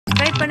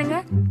subscribe பண்ணுங்க,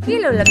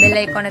 கீழ உள்ள bell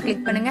icon click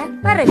பண்ணுங்க,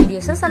 வர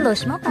வீடியோஸை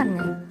சந்தோஷமா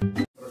பாருங்க.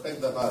 Protect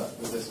the heart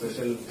with a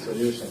special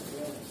solution.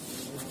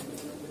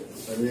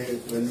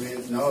 When we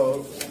now,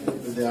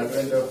 with the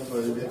advent of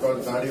we call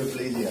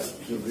cardioplegia,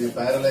 we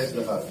paralyze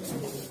the heart.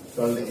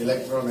 Called the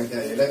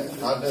electromechanical.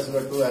 Heart has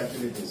got two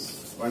activities.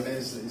 One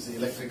is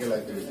electrical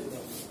activity.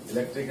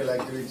 Electrical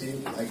activity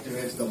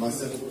activates the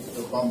muscle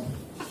to pump.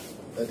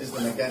 That is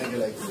the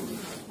mechanical activity.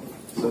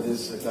 So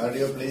this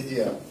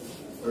cardioplegia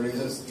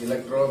produces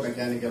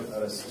electromechanical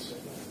arrest.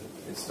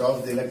 It stops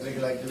the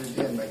electrical activity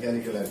and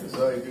mechanical activity.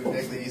 So if you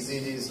take the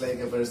ECG, it's like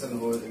a person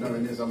who,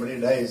 when somebody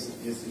dies,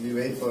 we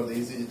wait for the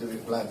ECG to be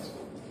flat.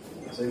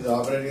 So if the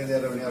operating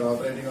there, when you are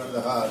operating on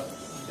the heart,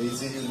 the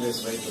ECG will be a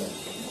straight line.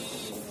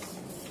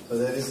 So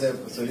there is a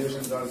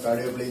solution called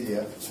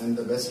cardioplegia, and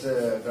the best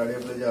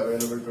cardioplegia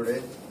available today.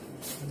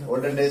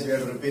 Olden days we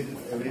had to repeat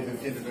every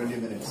 15 to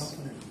 20 minutes.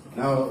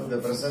 Now the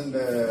present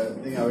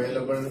thing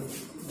available,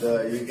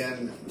 you can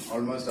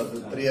almost up to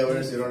 3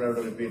 hours you don't have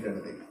to repeat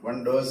anything. One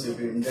dose if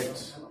you inject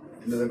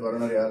into the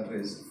coronary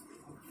arteries,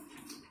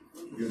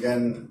 you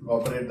can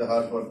operate the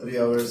heart for 3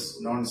 hours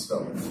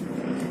non-stop.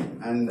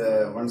 And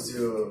once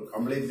you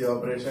complete the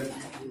operation,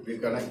 we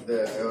connect the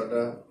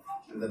aorta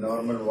and the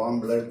normal warm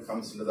blood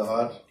comes into the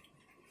heart.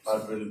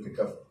 Heart will pick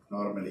up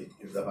normally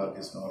if the heart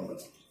is normal.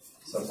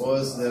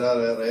 Suppose there are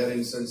rare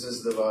instances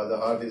the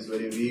heart is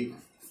very weak,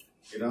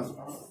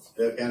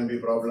 there can be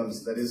problems.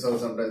 That is how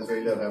sometimes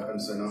failure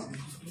happens,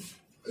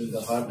 When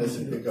the heart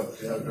doesn't pick up,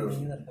 we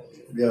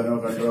have no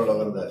control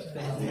over that.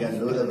 We can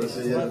do the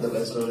procedure to the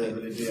best of the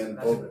ability and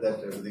hope that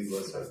everything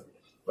goes well.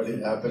 But it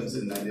happens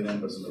in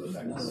 99% of the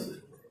times.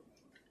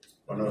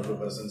 1 or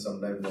 2%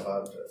 sometimes the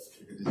heart,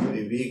 if it is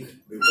very weak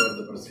before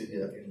the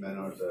procedure, it may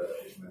not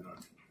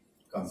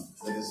come.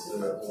 That is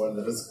one of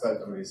the risk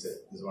factor we say.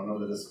 This is one of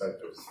the risk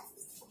factors.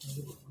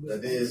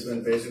 That is when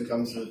patient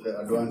comes with the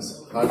advanced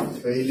heart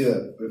failure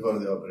before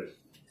the operation.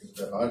 If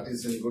the heart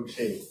is in good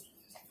shape,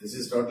 this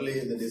is totally,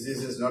 the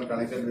disease is not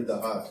connected with the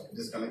heart. It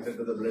is connected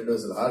to the blood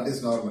vessel. Heart is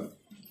normal.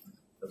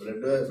 The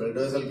blood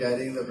vessel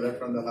carrying the blood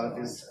from the heart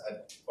is at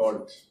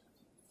fault.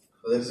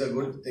 So that is a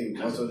good thing.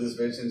 Most of these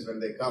patients, when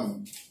they come,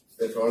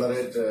 they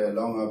tolerate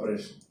long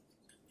operation.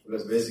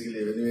 Because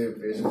basically, when a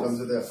patient comes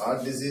with a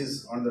heart disease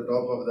on the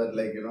top of that,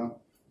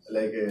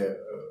 like a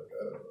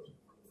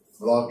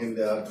block in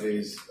the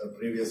arteries, a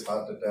previous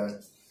heart attack,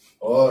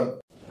 or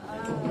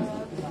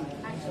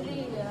actually,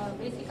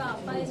 basically,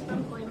 Appa is from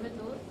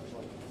Coimbatore.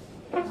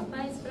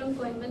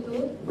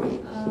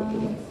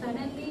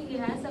 Suddenly, he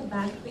has a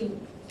back pain.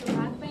 So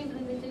back pain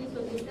so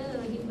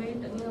he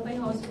went nearby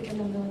hospital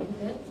and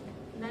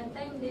that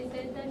time they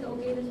said that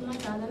okay, this is not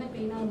sadhana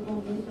pain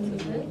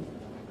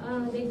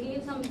they gave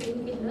some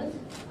painkillers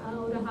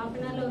or half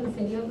an hour or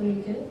seriya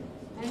poichu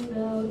and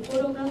 4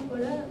 o'clock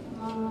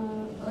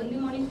early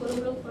morning 4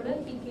 o'clock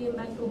he came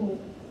back to home.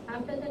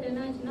 After that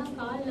enachna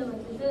kaalla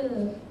vandittu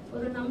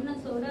ஒரு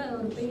numbness ஓட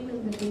ஒரு pain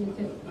இருந்துச்சு.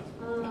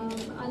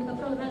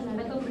 அதுக்கப்புறம் ஒரு நாள்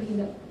நடக்க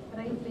முடியல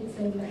right leg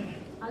சைடில்.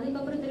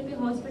 அதுக்கப்புறம் திருப்பி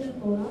ஹாஸ்பிட்டல்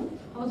போனோம்.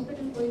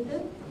 ஹாஸ்பிட்டல் போயிட்டு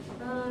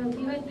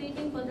we were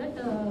treating for that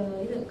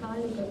இது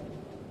காலுக்கு.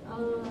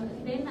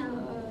 Then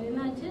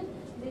என்னாச்சு,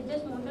 they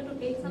just wanted to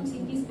take some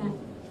CT scan.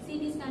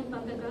 CT scan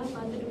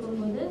பார்த்துட்டு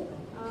போகும்போது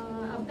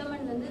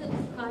abdomen வந்து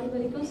கால்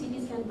வரைக்கும் CT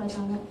scan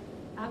பார்த்தாங்க.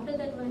 After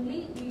that only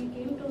we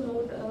came to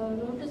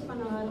notice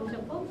பண்ண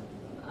ஆரம்பிச்சப்போ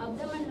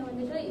abdomenல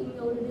வந்துட்டு இங்க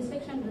ஒரு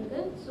டிசெக்ஷன் இருக்கு.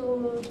 ஸோ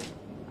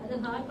அது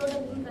ஹார்ட்டோட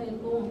லிங்க்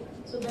ஆயிருக்கும்.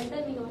 ஸோ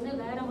பெட்டர் நீங்கள் வந்து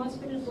வேற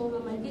ஹாஸ்பிட்டல் போங்க,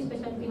 மல்டி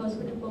ஸ்பெஷாலிட்டி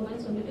ஹாஸ்பிட்டல்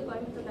போங்கன்னு சொல்லிட்டு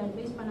கோயம்புத்தூர்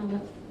அட்வைஸ் பண்ணாங்க.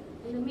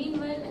 இந்த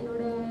மீன்வைல்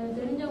என்னோட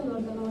தெரிஞ்சவங்க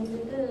ஒருத்தவங்க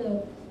வந்துட்டு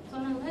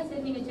சொன்னாங்க,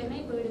 சரி நீங்கள் சென்னை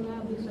போயிடுங்க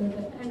அப்படின்னு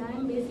சொல்லிட்டு. அண்ட் ஐ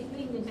எம்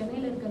பேசிக்லி இங்கே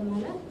சென்னையில்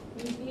இருக்கிறதுனால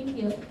game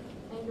here.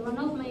 And one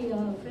of my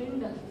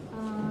friend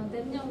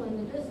தெரிஞ்சவங்க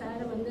வந்துட்டு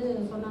சாரை வந்து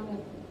சொன்னாங்க,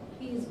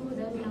 ஹி இஸ்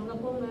குட்,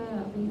 நாங்கள் போங்க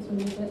அப்படின்னு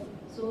சொல்லிட்டு.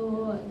 So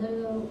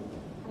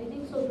I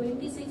think so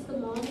 26th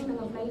morning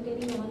நாங்கள் ஃப்ளைட்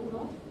ஏறி இங்கே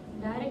வந்தோம்.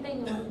 டைரெக்டாக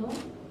இங்கே வந்தோம்.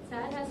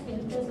 Sir has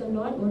help as a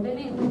lot.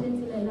 உடனே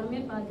எமர்ஜென்சியில் எல்லாமே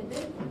பார்த்துட்டு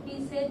he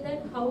said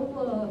that how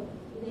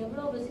இது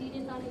எவ்வளோ ஒரு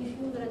சீரியஸான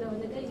இஷ்யூங்கிறத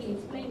வந்துட்டு he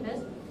explained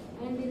us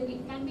and இது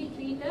it can be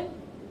treated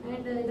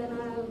and இதை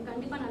நான்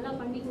கண்டிப்பாக நல்லா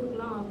பண்ணி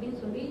கொடுக்கலாம் அப்படின்னு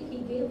சொல்லி he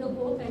gave the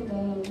hope and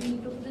we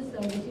took this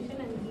decision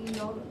and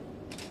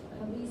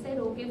we said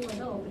okay for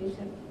the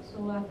operation. So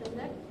after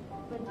that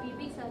for 3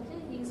 weeks ஆச்சு,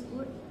 he is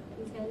good,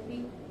 he is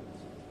healthy.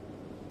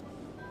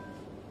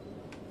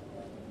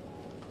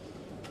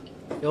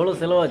 எவ்வளோ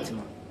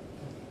செலவாச்சுமா?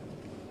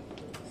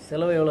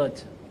 செலவு எவ்வளோ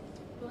ஆச்சு?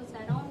 It was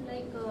around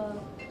like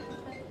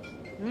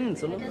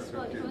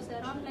it was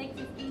around like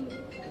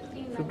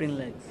 15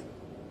 lakhs.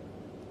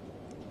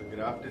 The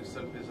graft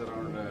itself is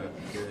around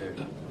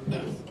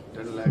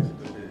 10 lakhs.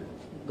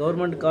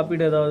 Government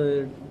copied ஏதாவது?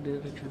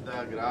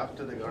 The graft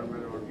the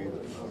government won't give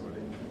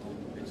normally.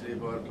 Actually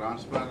for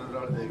transplant and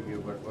all they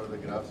give, but for the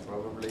grafts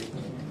probably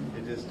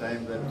it is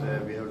time that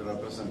we have to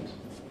represent.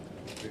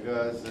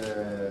 Because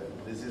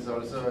this is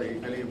also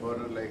equally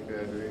important like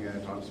doing a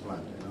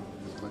transplant,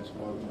 it's much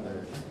more,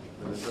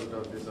 the result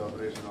of this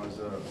operation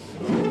also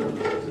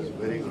is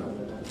very good,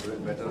 even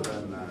better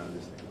than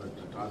this thing. But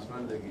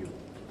transplant they give.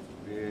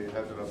 We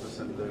have to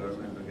represent the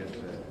government to get,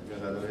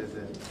 because otherwise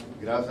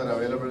grafts are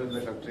available in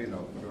the country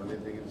now, but only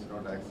thing it's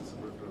not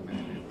accessible to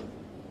many people.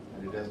 And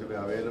it has to be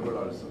available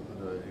also.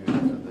 The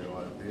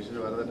patient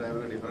at the time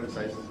different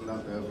sizes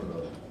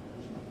தேவைப்படும்.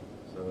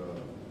 So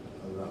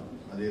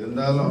அது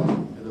இருந்தாலும்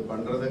இது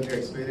பண்றதுக்கு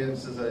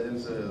experience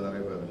surgeons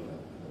நிறைய பேர் இல்லை.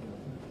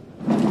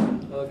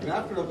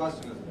 கிராஃப்டோட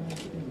cost என்ன?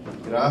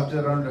 Craft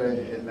around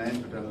 9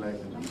 to 10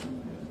 lakhs.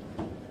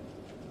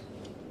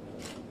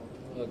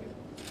 Okay.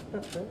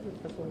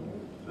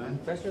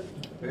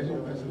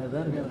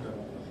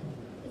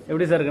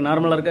 எப்படி சார் இருக்கு?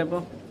 நார்மலாக இருக்கா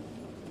இப்போ?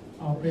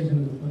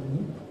 ஆப்ரேஷனுக்கு பிறகு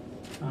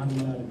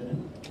நார்மலாக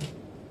இருக்கிறேன்,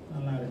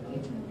 நல்லா இருக்கு.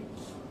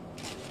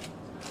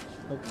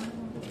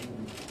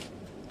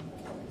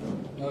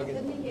 ஓகே.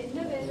 நீங்க என்ன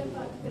வேலை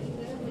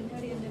பார்க்குறீங்க?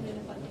 முன்னாடி என்ன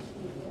வேலை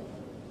பார்த்துருக்கீங்க?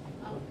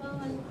 அப்பா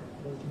வந்து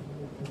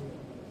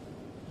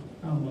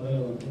நான்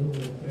முதல்ல ஒரு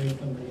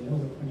ப்ரைவேட் கம்பெனியில்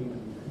ஒர்க் பண்ணிட்டு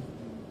இருந்தேன்.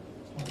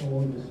 அப்போ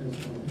ஓன்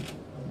பிஸ்னஸ் பண்ணேன்.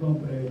 அப்புறம்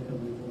ப்ரைவேட்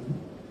கம்பெனி போனேன்.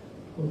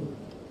 ஒரு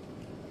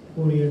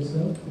 4 years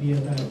 3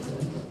 years தான்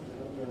இருக்கிறேன்.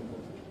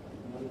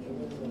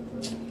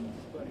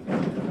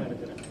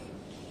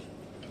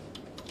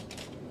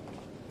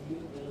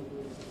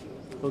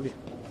 ஓகே.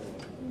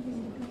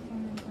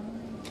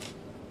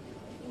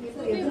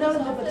 எதனால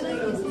இந்த பிரச்சனை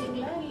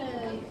யோசிச்சீங்களா இல்ல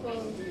இப்போ?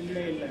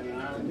 இல்லை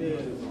நான்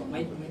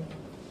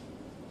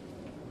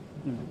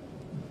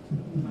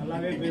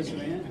நல்லாவே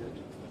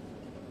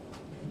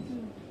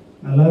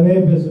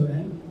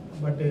பேசுவேன்.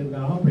 பட் இந்த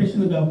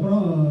ஆப்ரேஷனுக்கு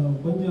அப்புறம்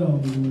கொஞ்சம்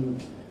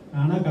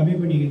நானா கம்மி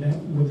பண்ணிக்கிட்டேன்.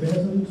 இப்போ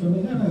பேசணும்னு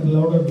சொன்னீங்க எனக்கு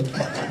லவுடர்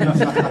இருக்கும்.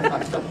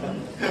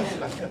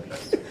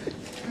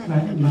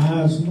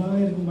 நான் சும்மாவே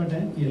இருக்க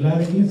மாட்டேன்,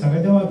 எல்லாருக்கையும்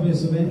சகஜமாக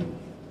பேசுவேன்,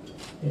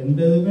 எந்த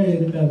இதுவுமே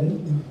இருக்காது.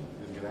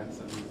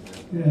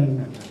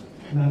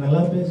 நான்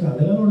நல்லா பேசுவேன்,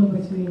 அதெல்லாம் ஒன்றும்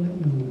பிரச்சனை இல்லை.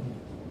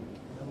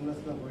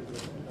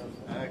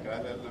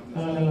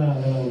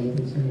 அதெல்லாம் ஒன்றும்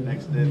பிரச்சனை இல்லை.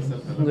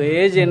 உங்கள்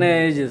ஏஜ் என்ன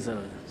ஏஜ்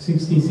சார்?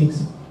 66.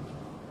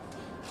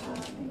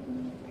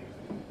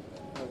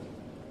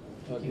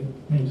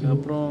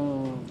 அப்புறம்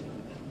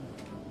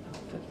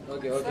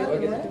ஓகே ஓகே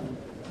ஓகே.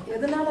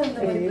 எதனால இந்த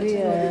மாதிரி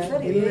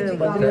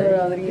பிரச்சனை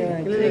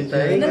வருது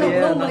சார்? என்னென்ன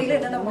உணவு முறையில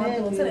என்னென்ன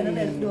மாற்றணும் சார்?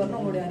 என்னென்ன எடுத்துட்டு வரணும்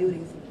உங்களுடைய அறிவுரை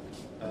சார்?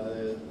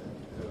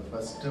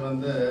 ஃபர்ஸ்ட்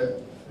வந்து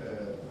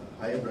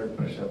high blood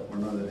pressure,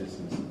 one of the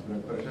reasons.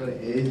 Blood pressure,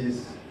 age is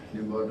an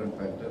important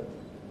factor.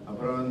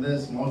 அப்புறம் வந்து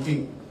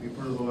smoking,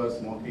 people who are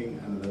smoking,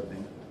 another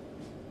thing.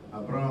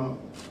 அப்புறம்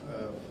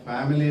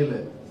ஃபேமிலியில்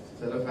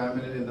சில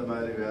ஃபேமிலியில் இந்த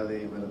மாதிரி வியாதி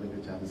வர்றதுக்கு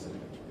சான்ஸ்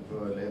இருக்கு. இப்போ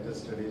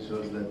லேட்டஸ்ட் ஸ்டடி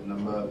ஷோஸ் தட்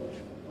நம்ம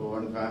இப்போ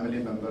ஒன் ஃபேமிலி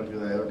மெம்பருக்கு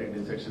அயோர்டிக்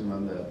டிசெக்ஷன்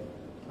வந்து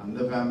அந்த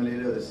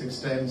ஃபேமிலியில் ஒரு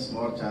 6 times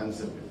மோர் சான்ஸ்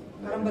இருக்கு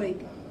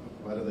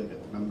வர்றதுக்கு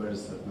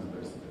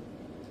மெம்பர்ஸுக்கு.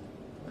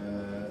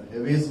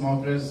 Heavy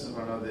smokers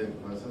one of the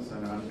persons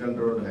and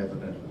uncontrolled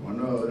hypertension.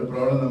 ஒரு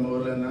ப்ராப்ளம் நம்ம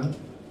ஊரில் என்ன,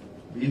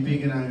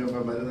 பிபிக்கு நாங்கள்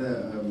இப்போ மருந்து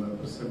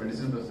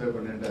மெடிசன் ப்ரிஸ்கிரைப்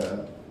பண்ணிட்டு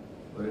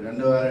ஒரு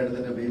 2 வாரம்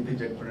எடுத்துட்டு பிபி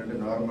செக் பண்ணிட்டு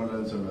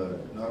நார்மல்னு சொல்லுவார்.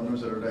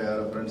 நார்மல் சொல்லிட்டு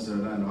யாரோ ஃப்ரெண்ட்ஸ்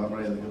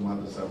நார்மலாக எதுக்கு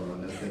மாத்திரை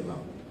சாப்பிடணும்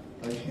நிறுத்திடலாம்.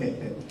 ஓகே,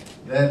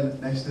 தென்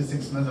நெக்ஸ்ட்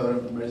 6 months அவர்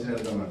மெடிசன்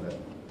எடுக்க மாட்டார்.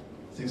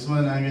 6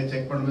 months நாங்கள்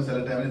செக் பண்ணும்போது சில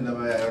டைம் இந்த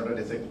மாதிரி அயோர்டா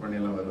டிசெக்ட்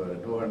பண்ணியெல்லாம்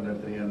வருவார். 200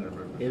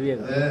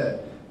 300.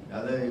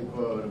 அது இப்போ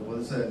ஒரு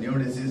புதுசாக நியூ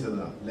டிசீஸ்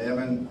தான்.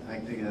 Layman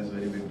acting as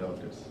very big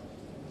doctors.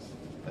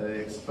 அது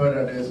எக்ஸ்பர்ட்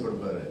அட்வைஸ்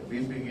கொடுப்பாரு.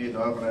 பிபிக்கு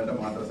நார்மலாகிட்ட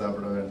மாத்திரை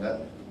சாப்பிட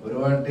வேண்டாம். ஒரு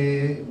வாட்டி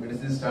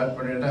மெடிசின் ஸ்டார்ட்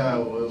பண்ணிட்டா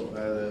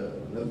அது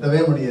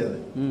நிறுத்தவே முடியாது.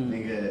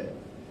 நீங்க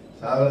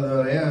சாகிறது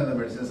வரையும் அந்த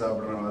மெடிசின்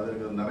சாப்பிடணும்.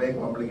 அதுக்கு நிறைய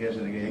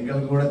காம்ப்ளிகேஷன் இருக்கு.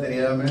 எங்களுக்கு கூட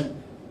தெரியாம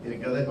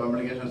இருக்கிறத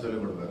காம்ப்ளிகேஷன் சொல்லி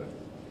கொடுப்பாரு.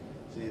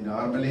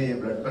 நார்மலி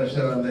பிளட்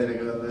ப்ரெஷர் வந்து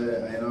எனக்கு வந்து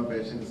I know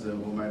patients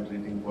whom I am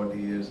treating 40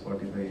 years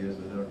 45 years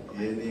without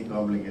any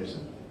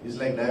complication. It's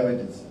like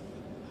diabetes.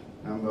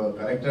 நம்ம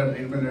கரெக்டா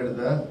ட்ரீட்மெண்ட்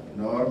எடுத்தா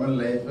நார்மல்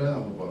லைஃப்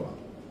நம்ம போகலாம்.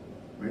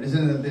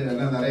 மெடிசன் எடுத்து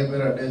என்ன நிறைய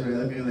பேர் அட்வைஸ்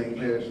எதுக்கு இந்த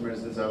இங்கிலீஷ்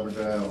மெடிசன்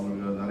சாப்பிட்டா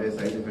அவங்களுக்கு நிறைய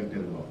சைட் எஃபெக்ட்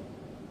இருக்கும்.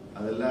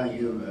 அதெல்லாம்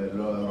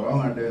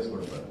ராங் அட்வைஸ்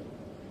கொடுப்பாரு.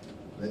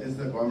 That is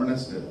the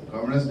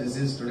commonest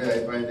disease today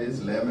I find is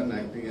layman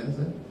acting as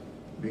the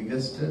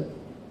biggest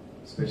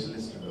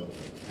specialist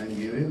doctor and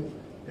giving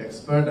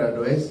expert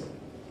advice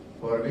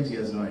for which he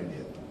has no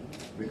idea,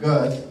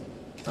 because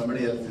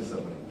somebody else is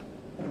suffering.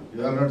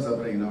 You are not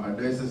suffering. No,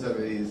 advices are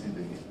very easy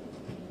to give.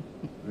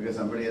 Because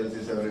somebody else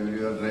is suffering. When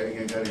you are driving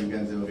a car, you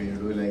can say, okay, you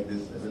do like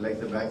this. It's like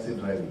the backseat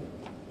driving.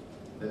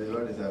 That is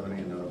what is happening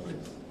in our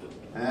place.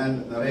 And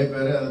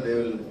they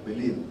will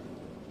believe.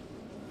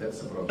 That's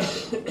the problem.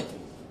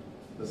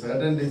 The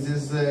certain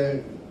diseases,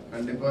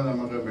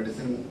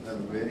 medicine are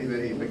very,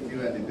 very effective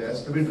and it has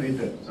to be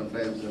treated.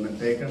 Sometimes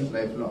taken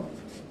lifelong.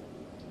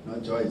 No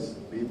choice.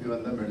 BP on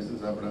the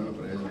medicines are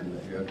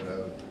you have to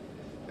have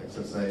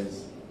exercise.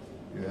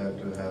 You have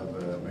to have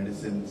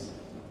medicines,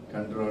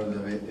 control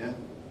the weight. Yeah?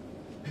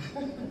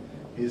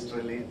 He's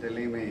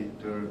telling me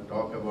to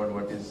talk about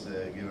what is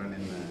given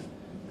in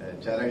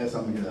Charaka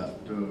Samhita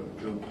to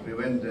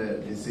prevent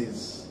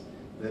disease.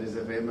 There is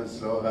a famous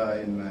sloka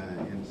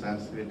in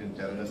Sanskrit in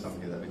Charaka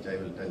Samhita, which I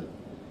will tell.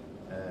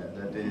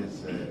 That is,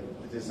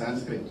 it is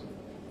Sanskrit.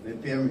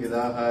 Nityam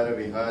hidahara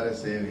vihara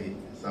sevi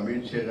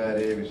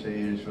Samichyagare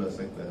Vishayeshu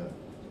Asakta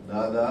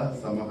Dada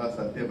Samaha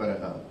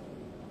Satyaparaha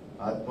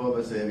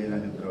Atmobasevina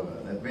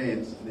Hidroha. That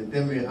means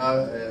Nityam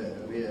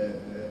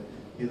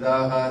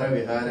Hidahara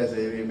Vihara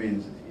Sevi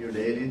means you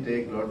daily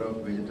take lot of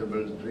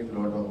vegetables, drink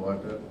lot of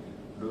water.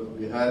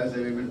 Vihara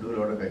Sevi means do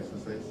lot of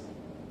exercise.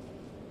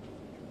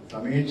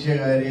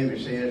 Samichyagare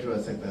Vishayeshu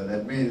Asakta.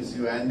 That means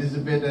you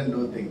anticipate and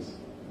do things.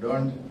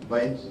 Don't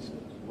bite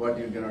what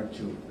you cannot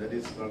chew. That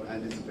is called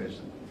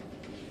anticipation.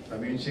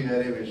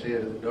 Samichyagare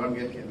Vishayeshu. Don't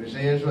get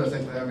Vishayeshu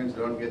Asakta means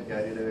don't get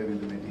carried away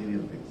with the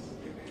material things.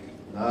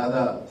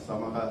 Dada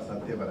Samaha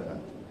Satyaparaha.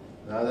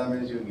 Dada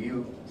means you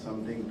give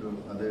something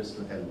to others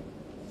to help.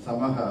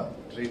 Samaha,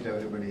 treat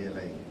everybody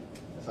alike.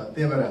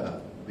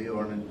 Satyaparaha, be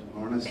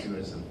honest to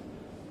yourself.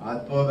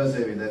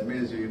 Atmobhasevi, that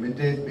means you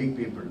imitate big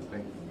people,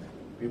 like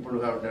people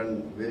who have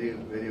done very,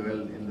 very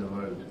well in the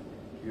world.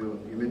 You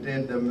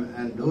imitate them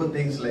and do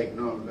things like,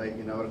 like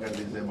in our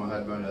country, say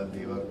Mahatma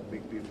Gandhi or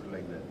big people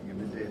like that. You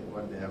imitate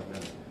what they have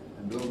done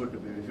and do good to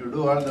people. If you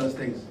do all those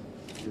things,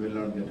 you will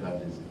not get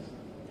heart disease.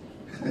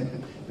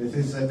 This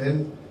is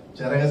certain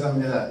Charaka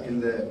Samhita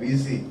in the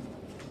BC,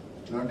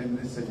 not in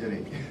this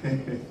century,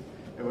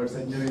 about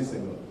centuries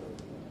ago,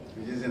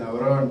 which is in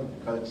our own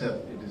culture,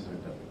 it is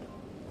written.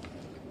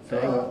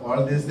 So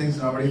all these things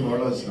nobody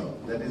follows now.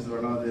 That is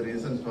one of the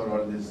reasons for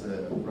all these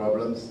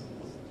problems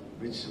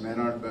which may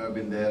not have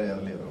been there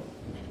earlier on.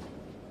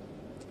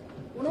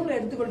 உணவுல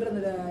எடுத்துக்கொள்ற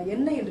அந்த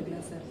எண்ணெய் இருக்குல்ல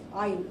sir,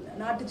 oil,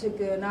 நாட்டு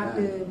செக்கு,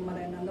 நாட்டு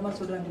மரம் அந்த மாதிரி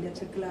சொல்றாங்க இல்லையா,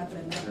 செக்குல ஆக்குற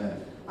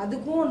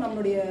அதுக்கும்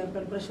நம்மளுடைய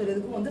blood pressure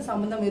இதுக்கும் வந்து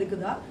சம்பந்தம்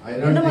இருக்குதா?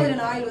 என்ன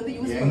மாதிரியான ஆயில் வந்து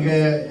யூஸ் பண்றீங்க?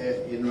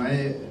 In my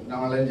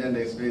knowledge and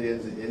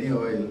experience, any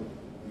oil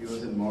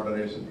used in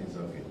moderation is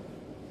okay.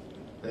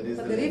 That is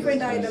the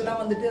refined oil எல்லாம்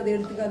வந்துட்டு அதை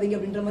எடுத்துக்காதீங்க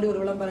அப்படின்ற மாதிரி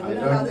ஒரு விளம்பரங்கள்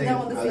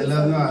அதுதான் வந்து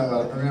அதெல்லாம்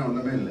அர்த்தமே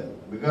ஒண்ணுமே இல்ல.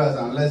 Because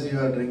unless you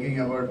are drinking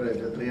about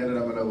 300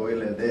 ml of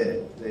oil a day,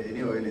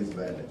 any oil is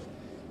bad.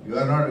 You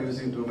are not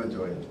using too much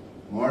oil.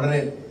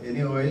 Moderate,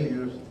 any oil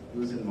you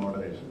use in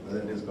moderation.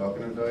 Whether it is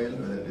coconut oil,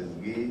 whether it is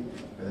ghee,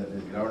 whether it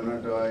is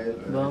groundnut oil,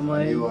 whether it is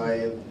olive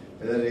oil,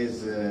 whether it is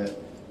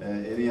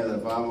any other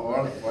palm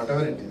oil,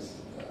 whatever it is.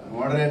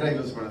 Moderate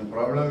use. The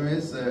problem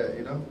is,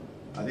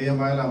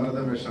 adhigamayil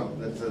amritham visham.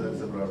 That's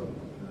the problem.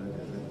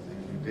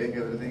 If you take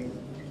everything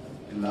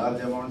in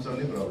large amounts,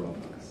 only problem.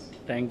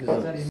 Thank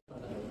you, sir.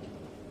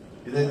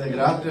 இந்த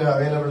craft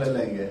available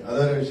இல்லை இங்கே, அது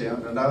ஒரு விஷயம்.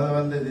 ரெண்டாவது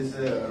வந்து this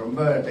ரொம்ப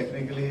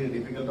technically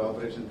difficult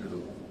operation to two.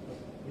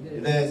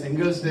 இதை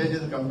சிங்கிள் ஸ்டேஜ்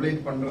இது கம்ப்ளீட்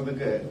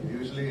பண்றதுக்கு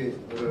யூஸ்வலி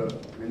ஒரு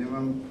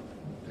மினிமம்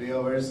 3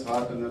 hours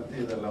ஹார்ட் நிறுத்தி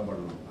இதெல்லாம்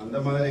பண்ணணும். அந்த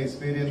மாதிரி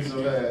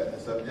எக்ஸ்பீரியன்ஸோட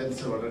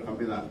சர்ஜன்ஸ் വളരെ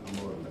கம்மி தான்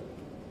நம்ம ஊர்ல.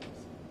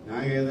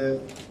 நாங்கள் இது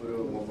ஒரு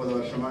 30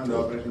 வருஷமா இந்த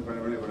ஆபரேஷன்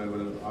பண்ணி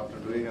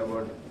after doing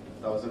about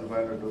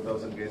 1500 to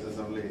 2000 cases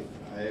only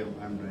I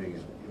am doing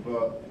it. இப்போ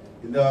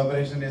இந்த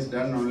operation is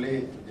done only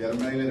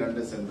Germany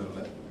 2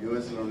 சென்டர்ல,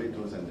 US only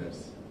 2 centers.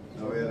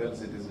 Nowhere else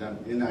it is done.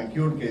 In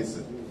acute case,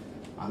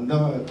 அந்த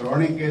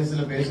chronic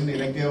caseல patient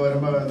elective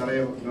வரும்போது நிறைய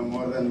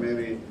more than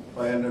maybe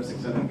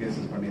 500-600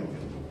 cases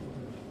பண்ணியிருக்கேன்.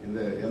 இந்த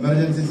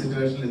emergency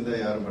situation இந்த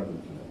யாரும் பண்ணல.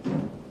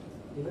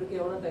 இவருக்கு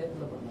எவ்வளவு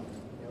டைம்ல பண்ணாங்க?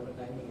 எவ்வளவு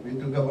timing? We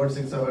took about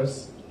 6 hours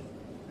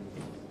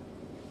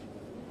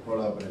for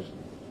operation.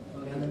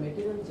 And the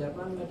material,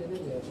 Japan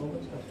material, how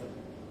much cost?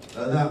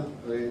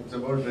 It's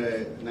about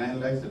 9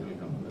 lakhs it will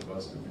come, the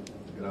cost of it,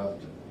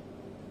 graft.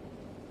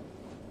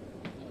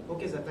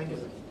 Okay, sir. Thank you,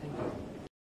 sir. Thank you.